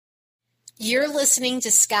You're listening to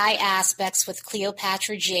Sky Aspects with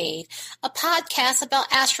Cleopatra Jade, a podcast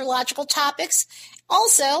about astrological topics,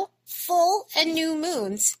 also full and new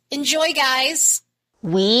moons. Enjoy, guys!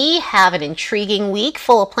 We have an intriguing week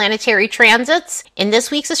full of planetary transits. In this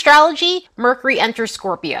week's astrology, Mercury enters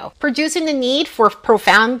Scorpio, producing the need for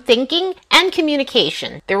profound thinking and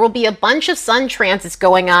communication. There will be a bunch of sun transits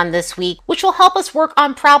going on this week, which will help us work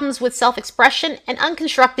on problems with self-expression and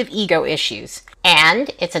unconstructive ego issues. And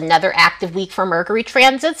it's another active week for Mercury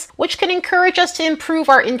transits, which can encourage us to improve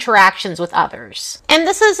our interactions with others. And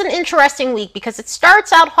this is an interesting week because it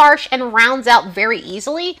starts out harsh and rounds out very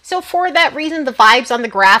easily, so for that reason the vibes on the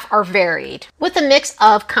graph are varied, with a mix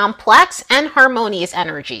of complex and harmonious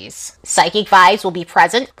energies. Psychic vibes will be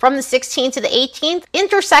present from the 16th to the 18th,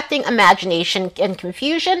 intersecting imagination and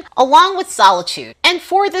confusion, along with solitude. And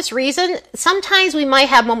for this reason, sometimes we might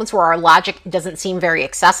have moments where our logic doesn't seem very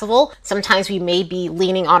accessible. Sometimes we may be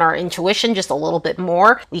leaning on our intuition just a little bit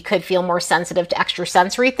more. We could feel more sensitive to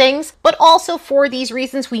extrasensory things, but also for these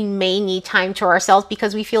reasons, we may need time to ourselves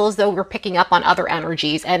because we feel as though we're picking up on other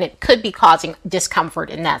energies and it could be causing discomfort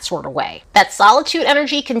in that sort of way. That solitude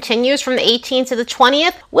energy continues from the 18th to the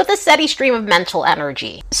 20th with a steady stream of mental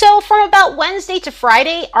energy. So from about Wednesday to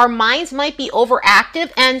Friday, our minds might be overactive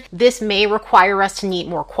and this may require us to need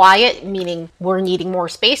more quiet, meaning we're needing more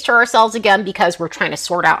space to ourselves again because we're trying to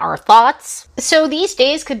sort out our thoughts. So these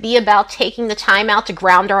days could be about taking the time out to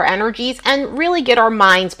ground our energies and really get our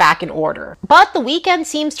minds back in order. But the weekend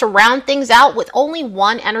seems to round things out with only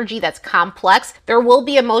one energy that's complex. There will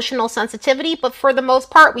be emotional sensitivity, but for the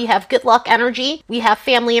most part, we have good luck energy, we have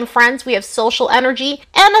family and friends, we have social energy,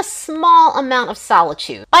 and a small amount of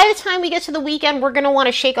solitude. By the time we get to the weekend, we're going to want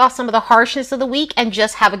to shake off some of the harshness of the week and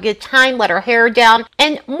just have a good time, let our hair down,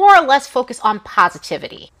 and more or less focus on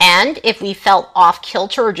positivity. And if we felt off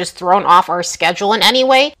kilter or just thrown off our schedule in any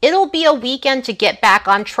way, it'll be a weekend to get back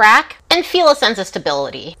on track and feel a sense of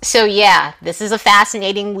stability. So yeah, this is a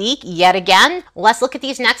fascinating week yet again. Let's look at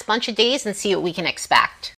these next bunch of days and see what we can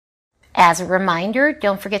expect. As a reminder,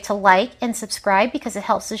 don't forget to like and subscribe because it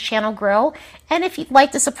helps this channel grow. And if you'd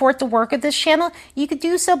like to support the work of this channel, you could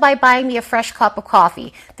do so by buying me a fresh cup of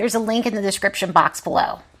coffee. There's a link in the description box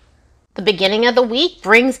below. The beginning of the week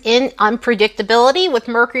brings in unpredictability with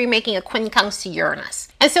Mercury making a quincunx to Uranus.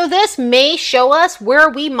 And so this may show us where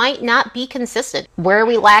we might not be consistent, where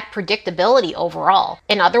we lack predictability overall.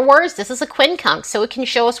 In other words, this is a quincunx, so it can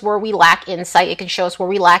show us where we lack insight, it can show us where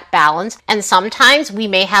we lack balance, and sometimes we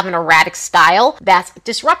may have an erratic style that's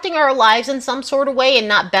disrupting our lives in some sort of way and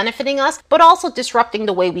not benefiting us, but also disrupting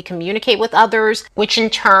the way we communicate with others, which in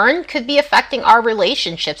turn could be affecting our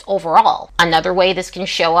relationships overall. Another way this can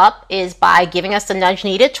show up is by giving us the nudge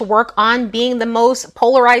needed to work on being the most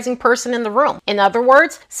polarizing person in the room. In other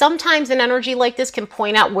words, sometimes an energy like this can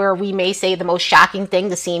point out where we may say the most shocking thing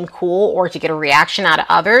to seem cool or to get a reaction out of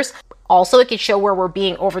others. Also, it can show where we're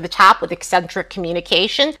being over the top with eccentric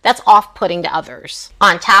communication that's off-putting to others.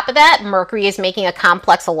 On top of that, Mercury is making a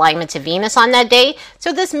complex alignment to Venus on that day,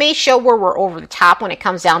 so this may show where we're over the top when it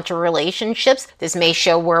comes down to relationships. This may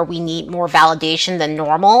show where we need more validation than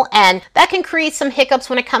normal, and that can create some hiccups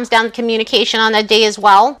when it comes down to communication on that day as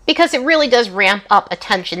well, because it really does ramp up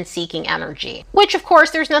attention-seeking energy. Which, of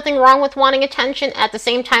course, there's nothing wrong with wanting attention. At the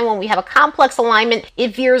same time, when we have a complex alignment,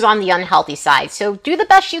 it veers on the unhealthy side. So do the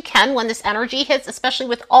best you can when this energy hits, especially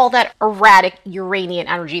with all that erratic Uranian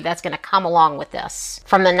energy that's going to come along with this.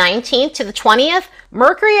 From the 19th to the 20th,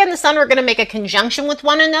 Mercury and the Sun are going to make a conjunction with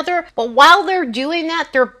one another, but while they're doing that,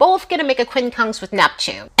 they're both going to make a quincunx with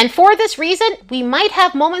Neptune. And for this reason, we might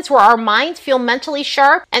have moments where our minds feel mentally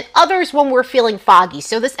sharp and others when we're feeling foggy.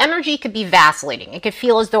 So this energy could be vacillating. It could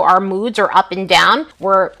feel as though our moods are up and down,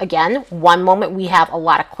 where again, one moment we have a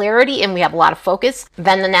lot of clarity and we have a lot of focus.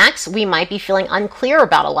 Then the next, we might be feeling unclear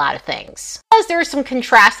about a lot of things. As there's some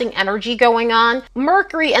contrasting energy going on,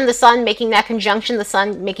 Mercury and the Sun making that conjunction, the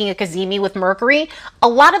Sun making a cazimi with Mercury, a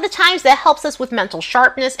lot of the times that helps us with mental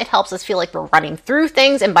sharpness. It helps us feel like we're running through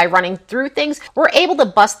things, and by running through things, we're able to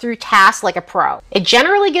bust through tasks like a pro. It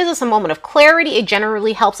generally gives us a moment of clarity. It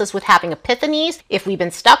generally helps us with having epiphanies. If we've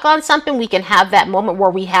been stuck on something, we can have that moment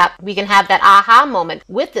where we can have that aha moment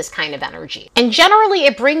with this kind of energy. And generally,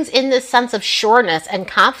 it brings in this sense of sureness and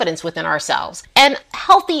confidence within ourselves and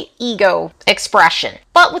healthy ego expression.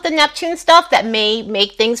 But with the Neptune stuff, that may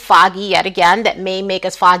make things foggy yet again, that may make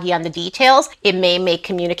us foggy on the details. It may make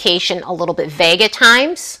communication a little bit vague at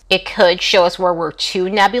times. It could show us where we're too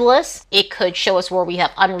nebulous. It could show us where we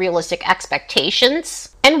have unrealistic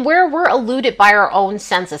expectations. and where we're eluded by our own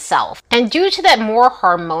sense of self. And due to that more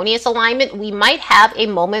harmonious alignment, we might have a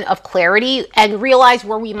moment of clarity and realize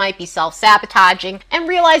where we might be self-sabotaging and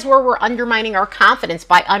realize where we're undermining our confidence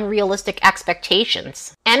by unrealistic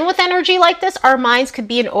expectations. And with energy like this, our minds could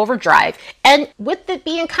be in overdrive. And with it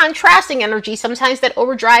being contrasting energy, sometimes that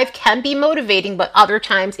overdrive can be motivating, but other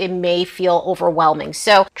times it may feel overwhelming.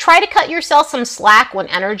 So try to cut yourself some slack when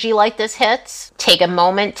energy like this hits. Take a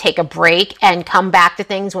moment, take a break, and come back to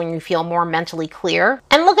things when you feel more mentally clear.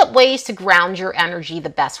 And look at ways to ground your energy the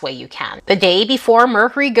best way you can. The day before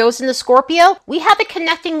Mercury goes into Scorpio, we have it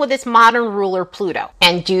connecting with its modern ruler Pluto.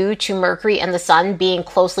 And due to Mercury and the Sun being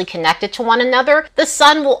closely connected to one another, the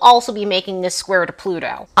Sun will also be making this square to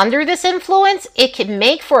Pluto. Under this influence, it can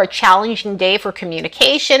make for a challenging day for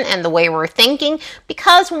communication and the way we're thinking,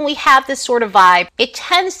 because when we have this sort of vibe, it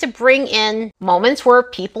tends to bring in moments where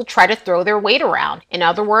people try to throw their weight around. In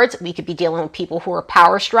other words, we could be dealing with people who are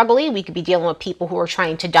power struggling, we could be dealing with people who are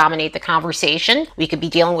trying to dominate the conversation, we could be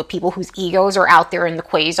dealing with people whose egos are out there in the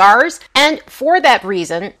quasars, and for that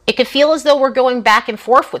reason, it could feel as though we're going back and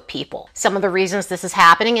forth with people. Some of the reasons this is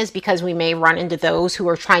happening is because we may run into those who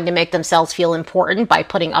are trying to make themselves feel important by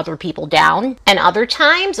putting other people down, and other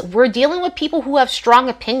times we're dealing with people who have strong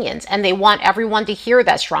opinions and they want everyone to hear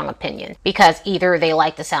that strong opinion because either they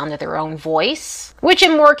like the sound of their own voice, which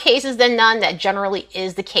in more cases than none that generally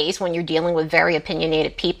is the case when you're dealing with very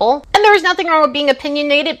opinionated people. And there's nothing wrong with being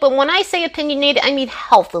opinionated, but when I say opinionated, I mean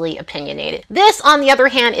healthily opinionated. This, on the other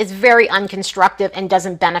hand, is very unconstructive and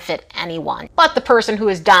doesn't benefit anyone but the person who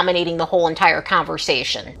is dominating the whole entire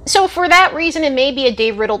conversation. So for that reason, it may be a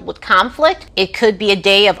day riddled with conflict. It could be a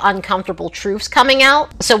day of uncomfortable truths coming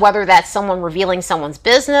out. So whether that's someone revealing someone's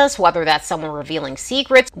business, whether that's someone revealing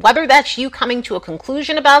secrets, whether that's you coming to a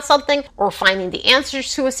conclusion about something or finding the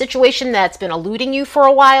answers to a situation that's been eluding you for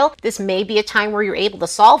a while, this may be a time where you're able to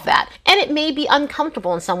solve that. And it may be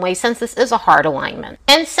uncomfortable in some ways since this is a hard alignment.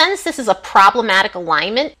 And since this is a problematic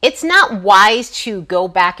alignment, it's not wise to go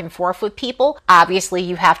back and forth with people. Obviously,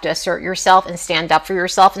 you have to assert yourself and stand up for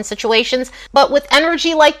yourself in situations. But with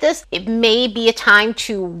energy like this, it may be a time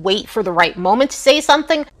to wait for the right moment to say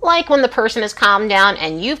something, like when the person has calmed down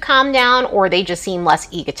and you've calmed down, or they just seem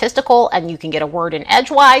less egotistical and you can get a word in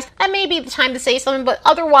edgewise. That may be the time to say something, but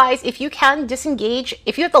otherwise, if you can disengage,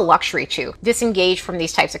 if you have the luxury to disengage from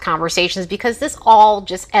these types of conversations, because this all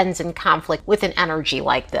just ends in conflict with an energy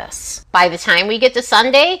like this. By the time we get to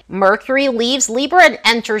Sunday, Mercury leaves Libra and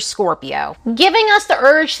enters Scorpio, giving us the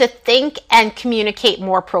urge to think and communicate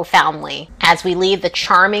more profoundly. As we leave the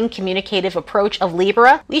charming communicative approach of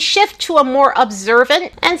Libra, we shift to a more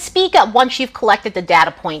observant and speak up once you've collected the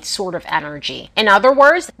data points sort of energy. In other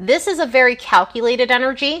words, this is a very calculated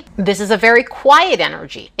energy. This is a very quiet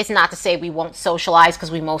energy. It's not to say we won't socialize,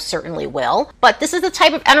 because we most certainly will, but this is the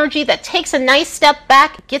type of energy that takes a nice step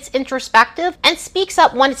back, gets introspective, and speaks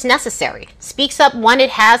up when it's necessary. Speaks up when it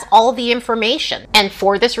has all the information. And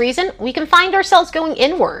for this reason, we can find ourselves going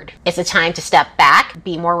inward. It's a time to step back,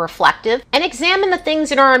 be more reflective, and examine the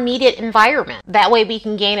things in our immediate environment. That way we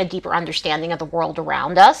can gain a deeper understanding of the world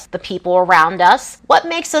around us, the people around us, what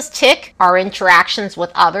makes us tick, our interactions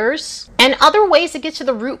with others, and other ways to get to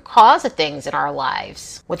the root cause of things in our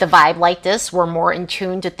lives. With a vibe like this, we're more in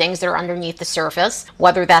tune to things that are underneath the surface,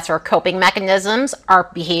 whether that's our coping mechanisms, our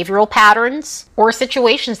behavioral patterns, or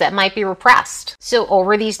situations that might be repressed. So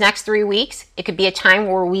over these next 3 weeks, it could be a time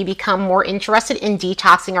where we become more interested in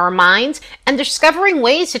detoxing our minds and discovering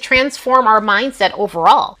ways to transform our mindset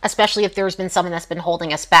overall, especially if there's been something that's been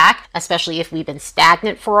holding us back, especially if we've been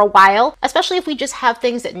stagnant for a while, especially if we just have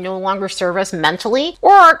things that no longer serve us mentally,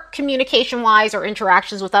 or our communication-wise or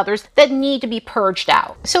interactions with others that need to be purged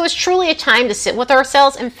out. So it's truly a time to sit with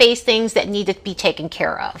ourselves and face things that need to be taken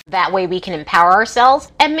care of. That way we can empower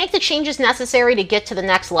ourselves and make the changes necessary to get to the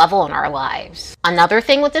next level in our lives. Another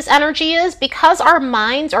thing with this energy is because our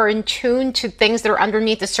minds are in tune to things that are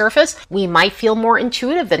underneath the surface, we might feel more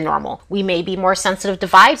intuitive than normal. We may be more sensitive to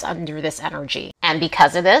vibes under this energy. And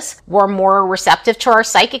because of this, we're more receptive to our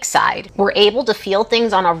psychic side. We're able to feel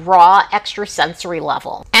things on a raw, extrasensory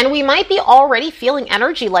level. And we might be already feeling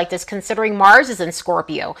energy like this considering Mars is in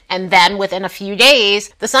Scorpio. And then within a few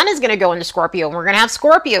days, the Sun is going to go into Scorpio and we're going to have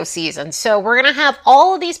Scorpio season. So we're going to have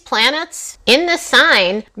all of these planets in this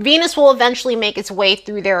sign. Venus will eventually make its way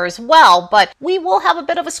through there as well, but we will have a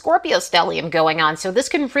bit of a Scorpio stellium going on. So this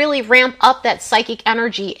can really ramp up that psychic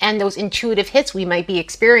energy and those intuitive hits we might be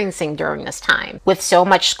experiencing during this time. With so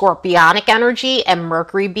much scorpionic energy and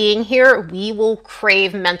Mercury being here, we will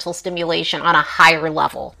crave mental stimulation on a higher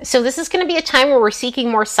level. So this is going to be a time where we're seeking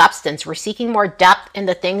more substance. We're seeking more depth in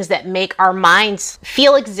the things that make our minds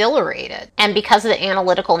feel exhilarated. And because of the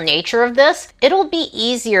analytical analytical nature of this, it'll be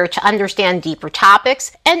easier to understand deeper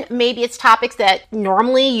topics, and maybe it's topics that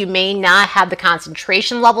normally you may not have the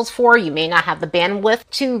concentration levels for, you may not have the bandwidth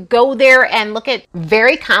to go there and look at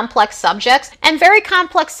very complex subjects, and very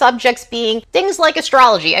complex subjects being things like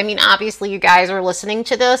astrology. I mean, obviously you guys are listening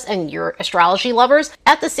to this and you're astrology lovers.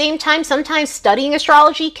 At the same time, sometimes studying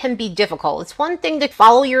astrology can be difficult. It's one thing to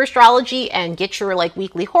follow your astrology and get your like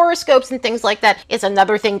weekly horoscopes and things like that. It's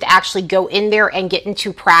another thing to actually go in there and get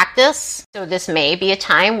into practice. So this may be a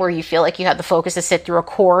time where you feel like you have the focus to sit through a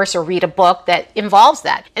course or read a book that involves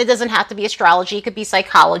that. And it doesn't have to be astrology. It could be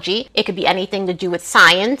psychology. It could be anything to do with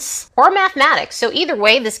science or mathematics. So either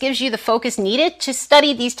way, this gives you the focus needed to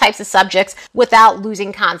study these types of subjects without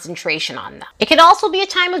losing concentration on them. It could also be a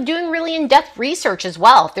time of doing really in-depth research as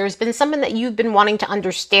well. If there's been something that you've been wanting to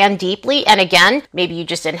understand deeply, and again, maybe you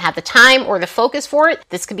just didn't have the time or the focus for it,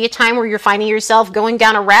 this could be a time where you're finding yourself going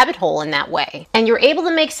down a rabbit hole in that way. And you're able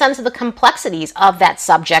to make sense of the complexities of that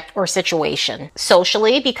subject or situation.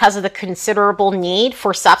 Socially, because of the considerable need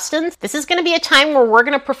for substance, this is going to be a time where we're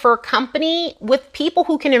going to prefer company with people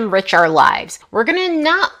who can enrich our lives. We're going to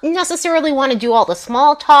not necessarily want to do all the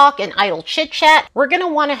small talk and idle chit chat. We're going to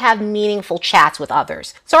want to have meaningful chats with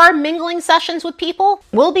others. So our mingling sessions with people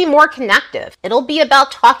will be more connective. It'll be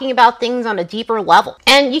about talking about things on a deeper level.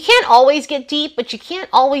 And you can't always get deep, but you can't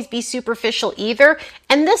always be superficial either.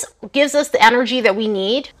 And this gives us the energy that we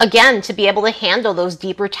need, again, to be able to handle those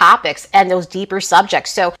deeper topics and those deeper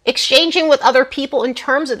subjects. So exchanging with other people in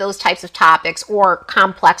terms of those types of topics or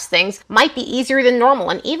complex things might be easier than normal.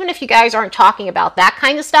 And even if you guys aren't talking about that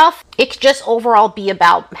kind of stuff, it could just overall be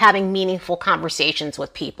about having meaningful conversations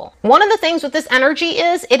with people. One of the things with this energy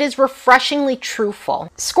is it is refreshingly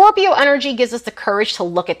truthful. Scorpio energy gives us the courage to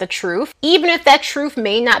look at the truth, even if that truth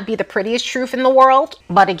may not be the prettiest truth in the world.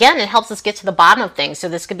 But again, it helps us get to the bottom of things. So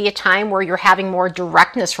this could be a time where you're having more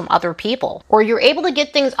directness from other people, or you're able to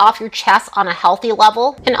get things off your chest on a healthy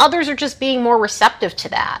level, and others are just being more receptive to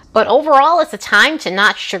that. But overall, it's a time to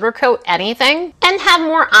not sugarcoat anything and have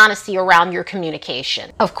more honesty around your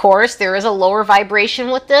communication. Of course, there is a lower vibration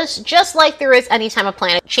with this, just like there is anytime a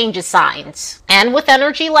planet changes signs. And with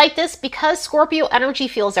energy like this, because Scorpio energy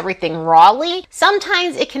feels everything rawly,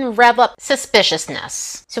 sometimes it can rev up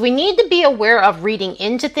suspiciousness. So we need to be aware of reading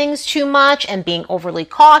into things too much and being overly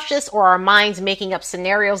cautious, or our minds making up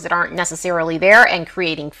scenarios that aren't necessarily there and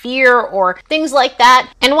creating fear or things like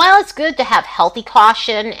that. And while it's good to have healthy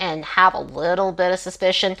caution and have a little bit of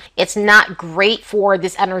suspicion, it's not great for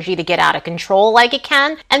this energy to get out of control like it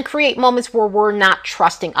can and create moments where we're not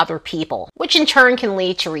trusting other people, which in turn can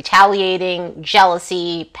lead to retaliating,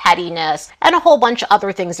 jealousy, pettiness, and a whole bunch of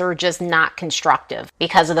other things that are just not constructive.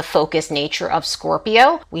 Because of the focused nature of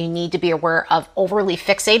Scorpio, we need to be aware of overly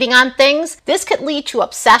fixating on things. This could lead to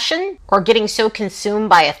obsession or getting so consumed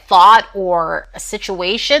by a thought or a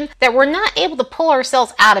situation that we're not able to pull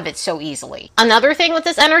ourselves out of it so easily. Another thing with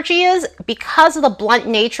this energy is because of the blunt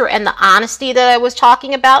nature and the honesty that I was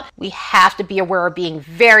talking about, we have to be aware of being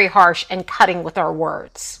very harsh and cutting with our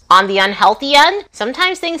words. On the unhealthy end,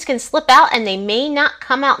 sometimes things can slip out and they may not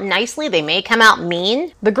come out nicely. They may come out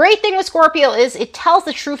mean. The great thing with Scorpio is it tells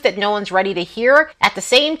the truth that no one's ready to hear. At the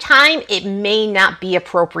same time, it may not be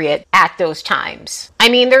appropriate at those times. I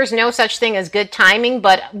mean, there's no such thing as good timing,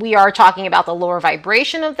 but we are talking about the lower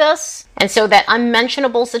vibration of this. And so that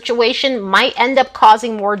unmentionable situation might end up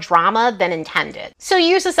causing more drama than intended. So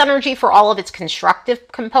use this energy for all of its constructive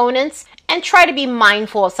components and try to be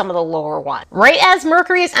mindful of some of the lower ones. Right as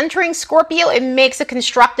Mercury is entering Scorpio, it makes a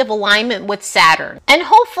constructive alignment with Saturn. And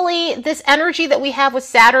hopefully this energy that we have with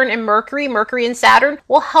Saturn and Mercury and Saturn,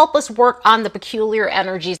 will help us work on the peculiar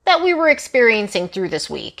energies that we were experiencing through this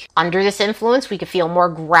week. Under this influence, we could feel more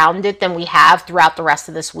grounded than we have throughout the rest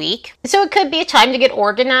of this week. So it could be a time to get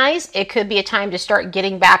organized. It could be a time to start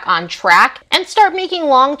getting back on track and start making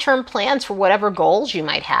long-term plans for whatever goals you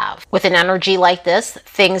might have. With an energy like this,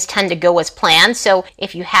 things tend to go as planned. So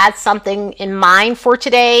if you had something in mind for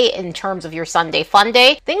today in terms of your Sunday fun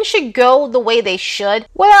day, things should go the way they should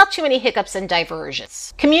without too many hiccups and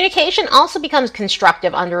diversions. Communication also becomes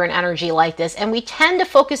constructive under an energy like this, and we tend to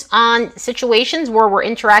focus on situations where we're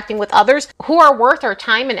interacting with others who are worth our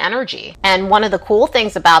time and energy. And one of the cool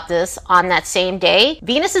things about this, on that same day,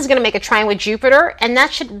 Venus is going to make a trine with Jupiter, and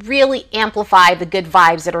that should really amplify the good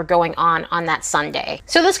vibes that are going on that Sunday.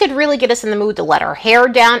 So this could really get us in the mood to let our hair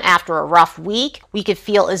down after a rough week, we could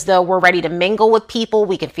feel as though we're ready to mingle with people,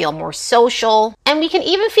 we can feel more social, and we can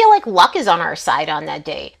even feel like luck is on our side on that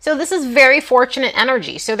day. So this is very fortunate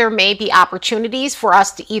energy. So there may be opportunities for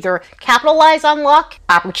us to either capitalize on luck,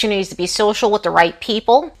 opportunities to be social with the right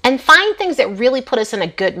people, and find things that really put us in a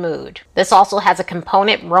good mood. This also has a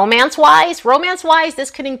component romance-wise. Romance-wise,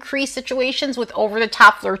 this could increase situations with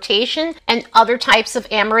over-the-top flirtation and other types of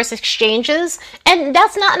amorous exchanges. And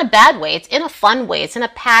that's not in a bad way. It's in a fun way. It's in a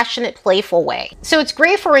passionate, playful way. So it's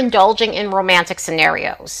great for indulging in romantic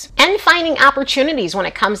scenarios and finding opportunities when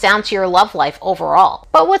it comes down to your love life overall.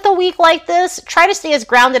 But with a week like this, try to stay as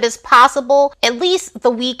grounded as possible. At least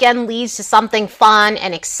the weekend leads to something fun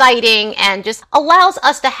and exciting and just allows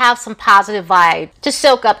us to have some positive vibe to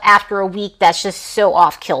soak up after a week that's just so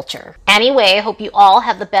off kilter. Anyway, I hope you all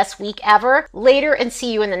have the best week ever. Later, and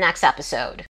see you in the next episode.